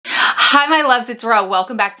Hi my loves, it's Ro.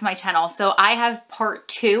 Welcome back to my channel. So I have part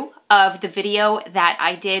 2 of the video that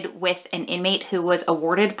I did with an inmate who was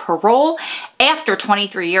awarded parole after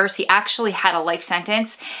 23 years. He actually had a life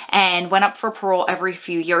sentence and went up for parole every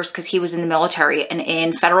few years because he was in the military. And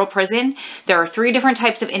in federal prison, there are 3 different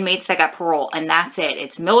types of inmates that got parole, and that's it.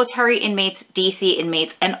 It's military inmates, DC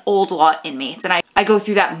inmates, and old law inmates. And I go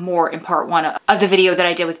through that more in part 1 of the video that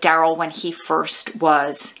I did with Daryl when he first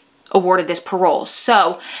was awarded this parole.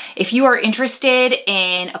 So if you are interested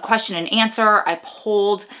in a question and answer, I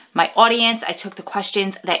polled my audience. I took the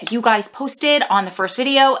questions that you guys posted on the first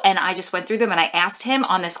video and I just went through them and I asked him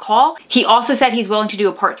on this call. He also said he's willing to do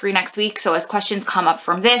a part 3 next week. So as questions come up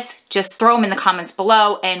from this, just throw them in the comments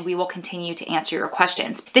below and we will continue to answer your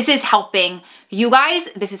questions. This is helping you guys.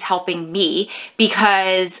 This is helping me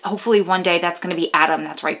because hopefully one day that's going to be Adam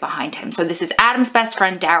that's right behind him. So this is Adam's best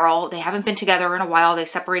friend, Daryl. They haven't been together in a while. They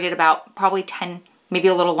separated about probably 10, maybe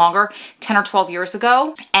a little longer, 10 or 12 years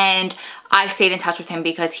ago. And I stayed in touch with him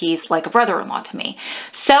because he's like a brother-in-law to me.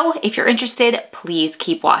 So if you're interested, please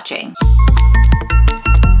keep watching.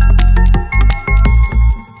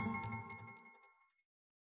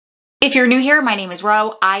 If you're new here, my name is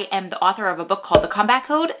Ro. I am the author of a book called The Comeback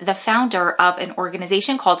Code, the founder of an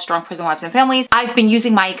organization called Strong Prison Wives and Families. I've been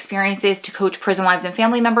using my experiences to coach prison wives and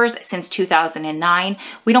family members since 2009.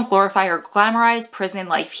 We don't glorify or glamorize prison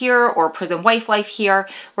life here or prison wife life here.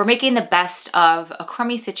 We're making the best of a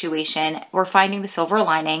crummy situation. We're finding the silver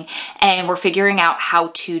lining and we're figuring out how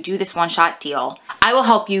to do this one-shot deal. I will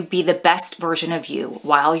help you be the best version of you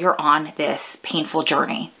while you're on this painful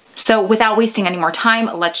journey. So without wasting any more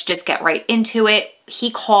time, let's just get right into it.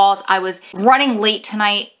 He called. I was running late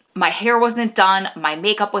tonight. My hair wasn't done. My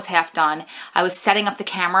makeup was half done. I was setting up the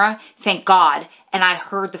camera, thank God, and I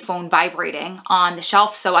heard the phone vibrating on the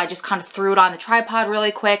shelf, so I just kind of threw it on the tripod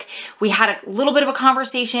really quick. We had a little bit of a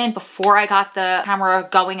conversation before I got the camera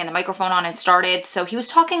going and the microphone on and started. So he was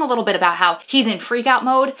talking a little bit about how he's in freak out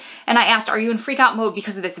mode, and I asked, are you in freak out mode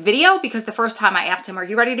because of this video? Because the first time I asked him, are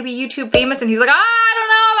you ready to be YouTube famous? And he's like, I don't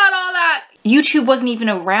know about all that. YouTube wasn't even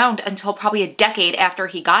around until probably a decade after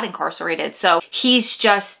he got incarcerated. So he's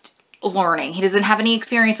just learning. He doesn't have any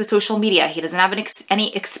experience with social media. He doesn't have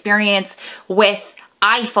any experience with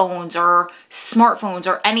iPhones or smartphones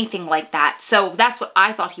or anything like that. So that's what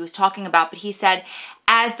I thought he was talking about. But he said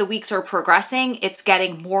as the weeks are progressing, it's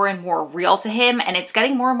getting more and more real to him and it's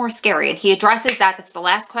getting more and more scary. And he addresses that. That's the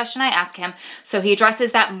last question I asked him. So he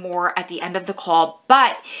addresses that more at the end of the call.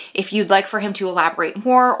 But if you'd like for him to elaborate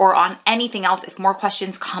more or on anything else, if more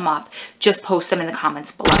questions come up, just post them in the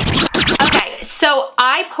comments below. Okay, so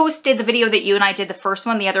I posted the video that you and I did, the first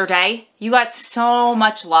one, the other day. You got so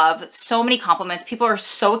much love, so many compliments. People are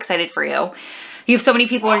so excited for you. You have so many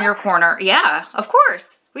people in your corner. Yeah, of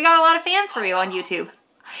course. We got a lot of fans for you on YouTube.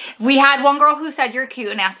 We had one girl who said you're cute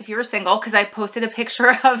and asked if you were single because I posted a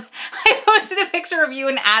picture of you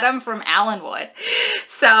and Adam from Allenwood.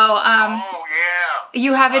 So oh, yeah.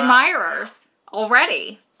 You have admirers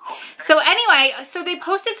already. So anyway, so they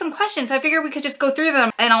posted some questions. So I figured we could just go through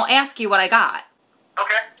them and I'll ask you what I got.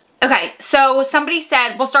 Okay. Okay, so somebody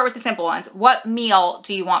said, we'll start with the simple ones. What meal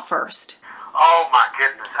do you want first? Oh my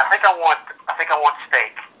goodness. I think I want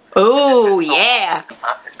steak. Oh, yeah.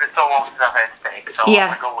 It's been so long since I've had steak, so yeah.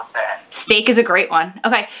 I'm gonna go with that. Steak is a great one.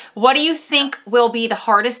 Okay, what do you think will be the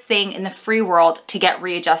hardest thing in the free world to get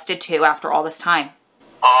readjusted to after all this time?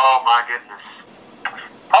 Oh my goodness.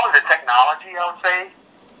 Probably the technology, I would say.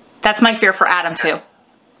 That's my fear for Adam too.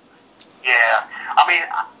 Yeah. I mean,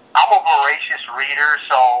 I'm a voracious reader,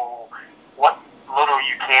 so what little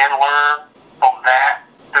you can learn from that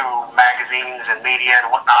through magazines and media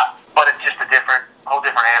and whatnot, but it's just a whole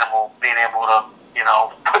different animal being able to, you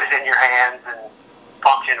know, put it in your hands and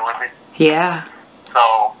function with it. Yeah.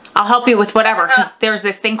 So I'll help you with whatever. 'Cause there's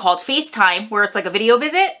this thing called FaceTime where it's like a video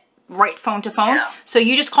visit, right phone to phone. Yeah. So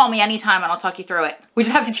you just call me anytime and I'll talk you through it. We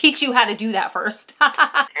just have to teach you how to do that first. yeah,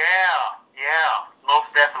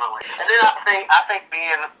 most definitely. And then I think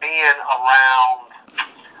being around,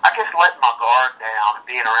 I guess letting my guard down and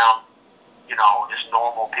being around, you know, just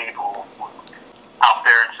normal people out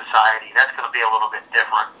there in society, that's going to be a little bit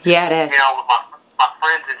different. Yeah, it is. You know, with my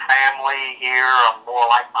friends and family here, I'm more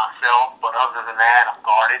like myself, but other than that, I'm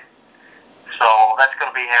guarded. So that's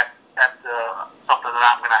going to be something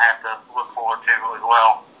that I'm going to have to look forward to as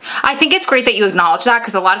well. I think it's great that you acknowledge that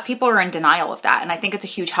because a lot of people are in denial of that. And I think it's a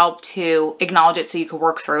huge help to acknowledge it so you can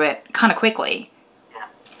work through it kind of quickly. Yeah.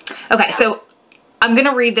 Okay, so I'm going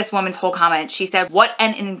to read this woman's whole comment. She said, what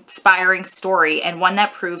an inspiring story and one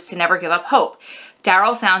that proves to never give up hope.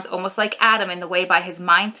 Daryl sounds almost like Adam in the way by his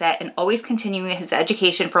mindset and always continuing his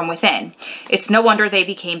education from within. It's no wonder they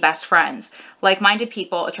became best friends. Like-minded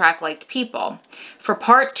people attract liked people. For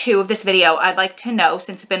part 2 of this video, I'd like to know,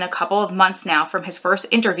 since it's been a couple of months now from his first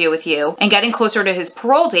interview with you and getting closer to his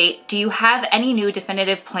parole date, do you have any new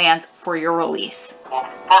definitive plans for your release? Well,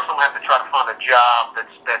 first I'm going to have to try to find a job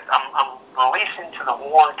I'm releasing to the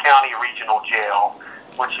Warren County Regional Jail,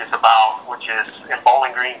 which is in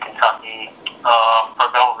Bowling Green, Kentucky. For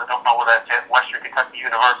those that don't know where that's at, Western Kentucky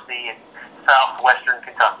University in southwestern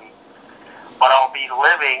Kentucky. But I'll be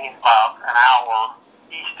living about an hour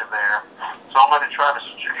east of there. So I'm going to try to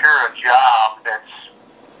secure a job that's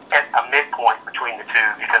at a midpoint between the two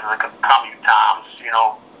because of the commute times,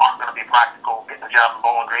 aren't going to be practical getting a job in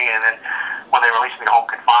Bowling Green, and then when they release me to home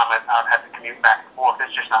confinement, I'd have to commute back and forth.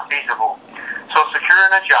 It's just not feasible. So securing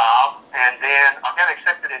a job, and then I got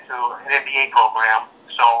accepted into an MBA program.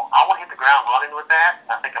 So I want to hit the ground running with that.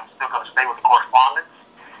 I think I'm still going to stay with the correspondence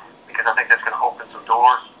because I think that's going to open some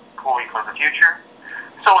doors for me for the future.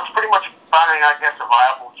 So it's pretty much finding, I guess, a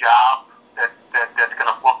viable job that's going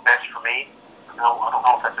to work best for me. I don't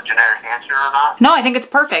know if that's a generic answer or not. No, I think it's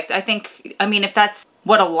perfect. If that's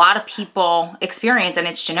what a lot of people experience and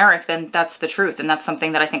it's generic, then that's the truth. And that's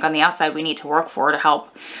something that I think on the outside we need to work for to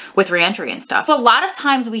help with reentry and stuff. A lot of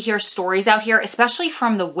times we hear stories out here, especially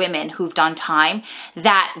from the women who've done time,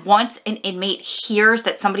 that once an inmate hears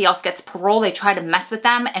that somebody else gets parole, they try to mess with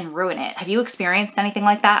them and ruin it. Have you experienced anything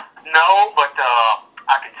like that? No, but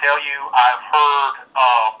I can tell you I've heard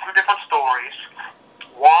 2 different stories.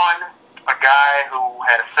 One, a guy who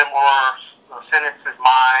had a similar sentence as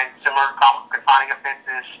mine, similar confining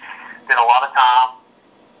offenses, did a lot of time.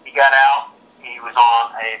 He got out. He was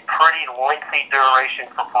on a pretty lengthy duration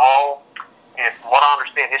for parole. And from what I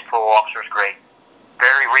understand, his parole officer is great.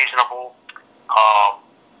 Very reasonable.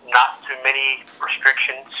 Not too many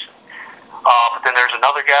restrictions. But then there's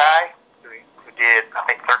another guy who did, I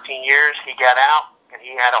think, 13 years. He got out, and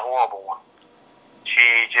he had a horrible one.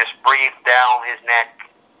 She just breathed down his neck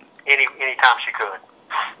anytime she could.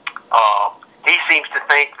 He seems to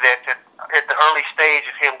think that at the early stage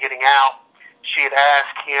of him getting out, she had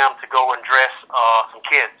asked him to go and dress some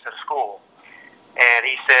kids at school. And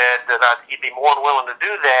he said that he'd be more than willing to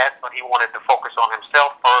do that, but he wanted to focus on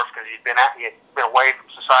himself first because he had been away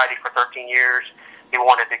from society for 13 years. He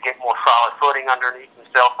wanted to get more solid footing underneath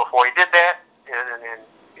himself before he did that. And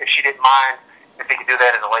if she didn't mind, if he could do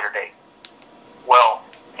that at a later date. Well,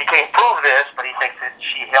 he can't prove this, but he thinks that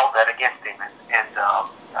she held that against him, and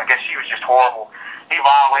I guess she was just horrible. He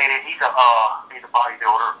violated. He's a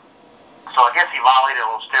bodybuilder, so I guess he violated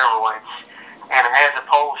on steroids. And as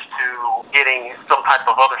opposed to getting some type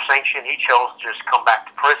of other sanction, he chose to just come back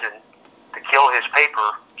to prison to kill his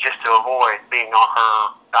paper just to avoid being on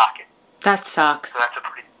her docket. That sucks. So that's a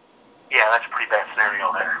pretty bad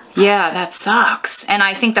scenario there. Yeah, that sucks. And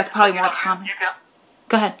I think that's probably more common.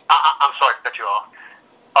 Go ahead. I'm sorry to cut you off.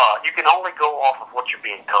 You can only go off of what you're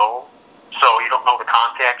being told, so you don't know the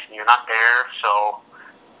context and you're not there.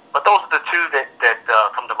 But those are the 2 that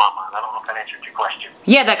come to my mind. I don't know if that answered your question.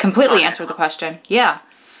 Yeah, that completely answered the question. Yeah.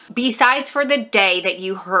 Besides for the day that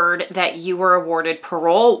you heard that you were awarded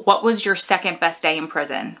parole, what was your second best day in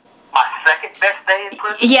prison? My second best day in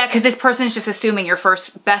prison? Yeah, because this person's just assuming your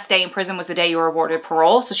first best day in prison was the day you were awarded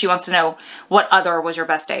parole, so she wants to know what other was your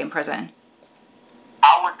best day in prison.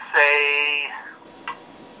 I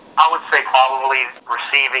would say probably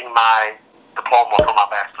receiving my diploma for my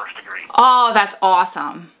bachelor's degree. Oh, that's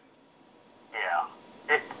awesome. Yeah.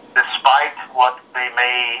 Despite what they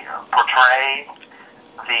may portray,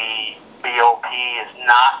 the BOP is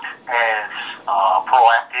not as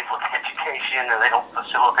proactive with education, and they don't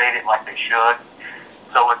facilitate it like they should.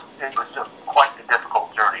 So it was just quite a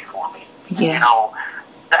difficult journey for me. Yeah.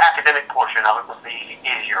 The academic portion of it was the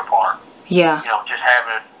easier part. Yeah. Just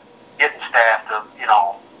getting staff to,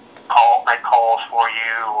 make calls for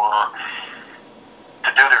you or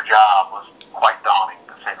to do their job was quite daunting,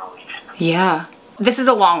 to say the least. Yeah. This is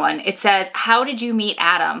a long one. It says, how did you meet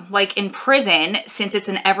Adam? Like in prison, since it's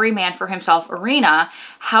an every man for himself arena,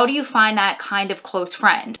 how do you find that kind of close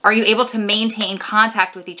friend? Are you able to maintain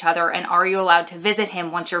contact with each other, and are you allowed to visit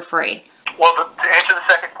him once you're free? Well, to answer the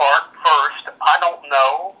second part first, I don't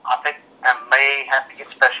know. I think I may have to get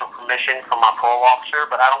special permission from my parole officer,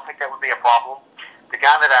 but I don't think that would be a problem. The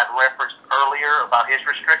guy that I'd referenced earlier about his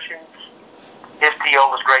restrictions, his PO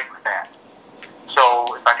was great with that.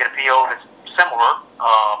 So if I get a PO that's similar,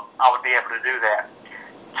 I would be able to do that.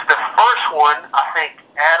 To the first one, I think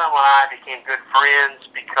Adam and I became good friends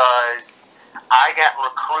because I got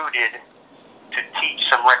recruited to teach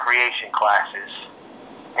some recreation classes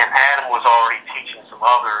and Adam was already teaching some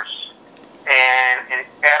others. And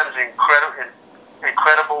Adam's in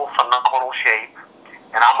incredible, phenomenal shape,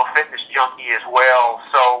 and I'm a fitness junkie as well.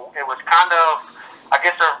 So it was kind of, I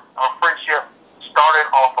guess our friendship started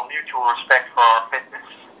off a mutual respect for our fitness,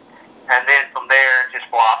 and then from there it just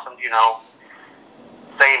blossomed. You know,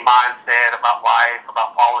 same mindset about life,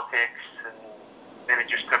 about politics, and then it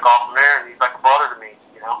just took off from there. And he's like a brother to me,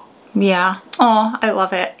 you know. Yeah. Oh, I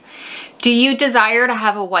love it. Do you desire to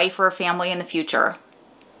have a wife or a family in the future?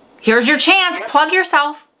 Here's your chance. Plug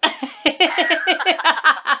yourself. Yes,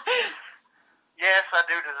 I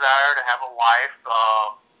do desire to have a wife,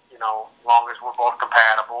 you know, as long as we're both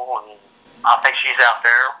compatible, and I think she's out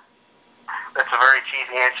there. That's a very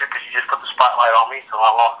cheesy answer because you just put the spotlight on me, so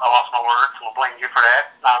I lost my words, and I'll blame you for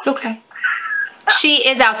that. It's okay. She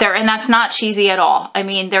is out there, and that's not cheesy at all. I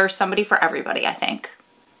mean, there's somebody for everybody, I think.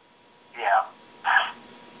 Yeah.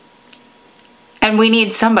 And we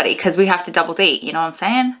need somebody because we have to double date, you know what I'm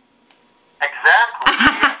saying? Exactly.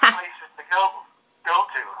 Places to go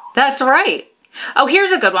to. That's right. Oh,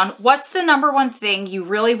 here's a good one. What's the #1 thing you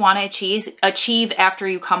really want to achieve after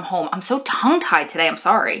you come home? I'm so tongue-tied today. I'm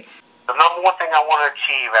sorry. The #1 thing I want to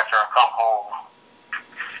achieve after I come home.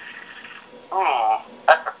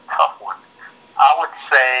 That's a tough one. I would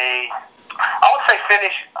say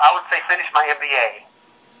finish my MBA.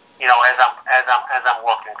 You know, as I'm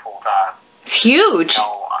working full time. It's huge. You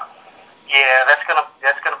know, yeah, that's gonna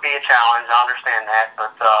be a challenge. I understand that,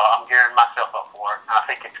 but I'm gearing myself up for it. And I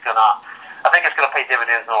think it's gonna pay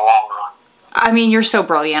dividends in the long run. I mean, you're so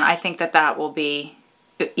brilliant. I think that will be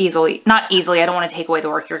not easily. I don't want to take away the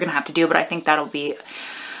work you're gonna have to do, but I think that'll be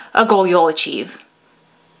a goal you'll achieve.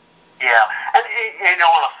 Yeah, and you know,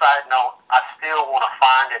 on a side note, I still want to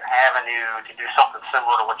find an avenue to do something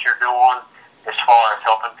similar to what you're doing, as far as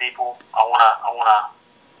helping people. I wanna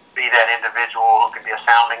be that individual who can be a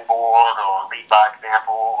sounding board or lead by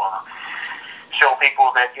example, or show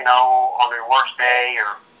people that, you know, on their worst day,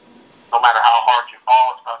 or no matter how hard you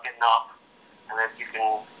fall, it's about getting up, and that you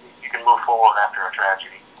can move forward after a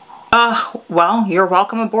tragedy. Well, you're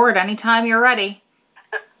welcome aboard anytime you're ready.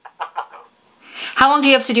 How long do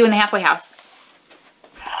you have to do in the halfway house?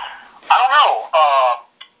 I don't know.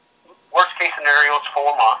 Worst case scenario is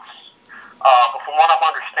 4 months. But from what I'm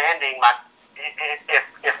understanding,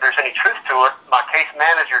 if there's any truth to it, my case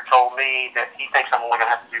manager told me that he thinks I'm only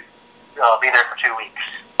going to have to be there for 2 weeks.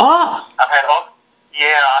 Oh. I've had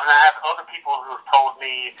other people who have told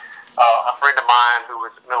me. A friend of mine who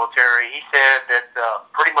was military, he said that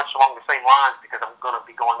pretty much along the same lines, because I'm going to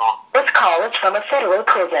be going on. This call is from a federal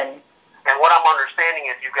prison. And what I'm understanding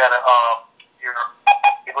is you've got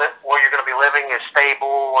where you're going to be living is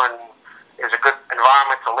stable and is a good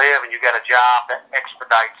environment to live, and you got a job that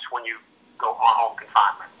expedites when you go on home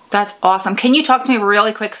confinement. That's awesome. Can you talk to me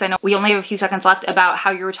really quick, because I know we only have a few seconds left, about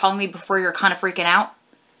how you were telling me before you were kind of freaking out?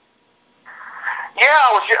 Yeah,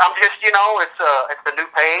 I'm just, you know, it's a new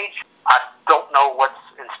page. I don't know what's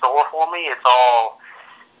in store for me. It's all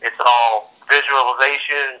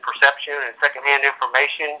visualization, perception, and secondhand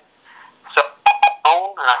information. So,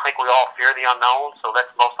 and I think we all fear the unknown. So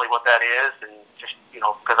that's mostly what that is. And just, you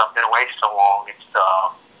know, because I've been away so long, it's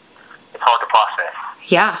hard to process.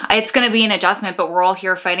 Yeah, it's going to be an adjustment, but we're all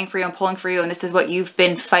here fighting for you and pulling for you, and this is what you've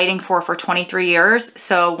been fighting for 23 years.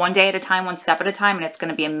 So one day at a time, one step at a time, and it's going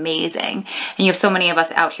to be amazing. And you have so many of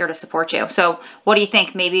us out here to support you. So what do you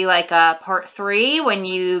think? Maybe like part 3 when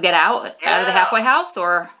you get out of the halfway house,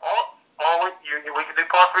 or? We can do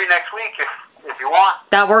part 3 next week if you want.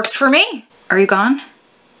 That works for me. Are you gone?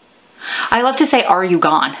 I love to say, are you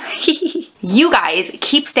gone? You guys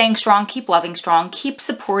keep staying strong, keep loving strong, keep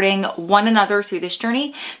supporting one another through this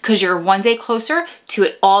journey, because you're one day closer to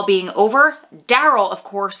it all being over. Daryl, of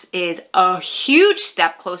course, is a huge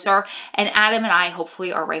step closer, and Adam and I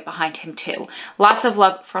hopefully are right behind him too. Lots of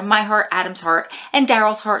love from my heart, Adam's heart, and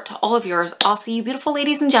Daryl's heart to all of yours. I'll see you beautiful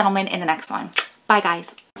ladies and gentlemen in the next one. Bye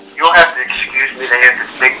guys. You'll have to excuse me, they have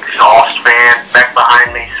this big exhaust fan back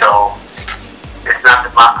behind me, so it's not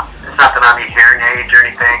that I need hearing aids or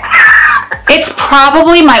anything. It's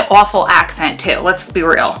probably my awful accent too, let's be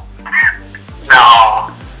real.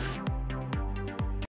 No.